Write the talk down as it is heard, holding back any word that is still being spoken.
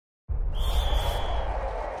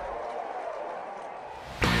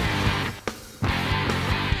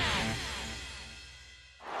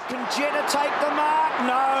Jetta take the mark?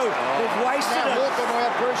 No, they've wasted it. Hawthorn will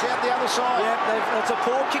have Bruce out the other side. Yep, that's a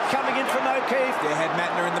poor kick coming in from O'Keefe. They had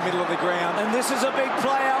Mattner in the middle of the ground. And this is a big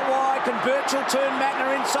play out wide. Can Birchall turn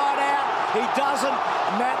Mattner inside out? He doesn't.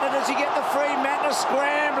 Mattner, does he get the free? Mattner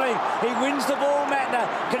scrambling. He wins the ball, Mattner.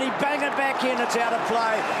 Can he bang it back in? It's out of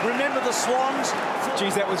play. Remember the Swans?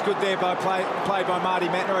 Geez, that was good there by played by Marty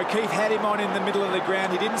Mattner. O'Keefe had him on in the middle of the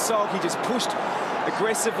ground. He didn't sulk. He just pushed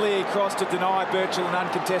aggressively across to deny Birchall an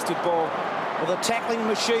uncontested ball. Well, the tackling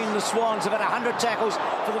machine, the Swans have had 100 tackles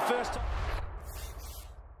for the first time.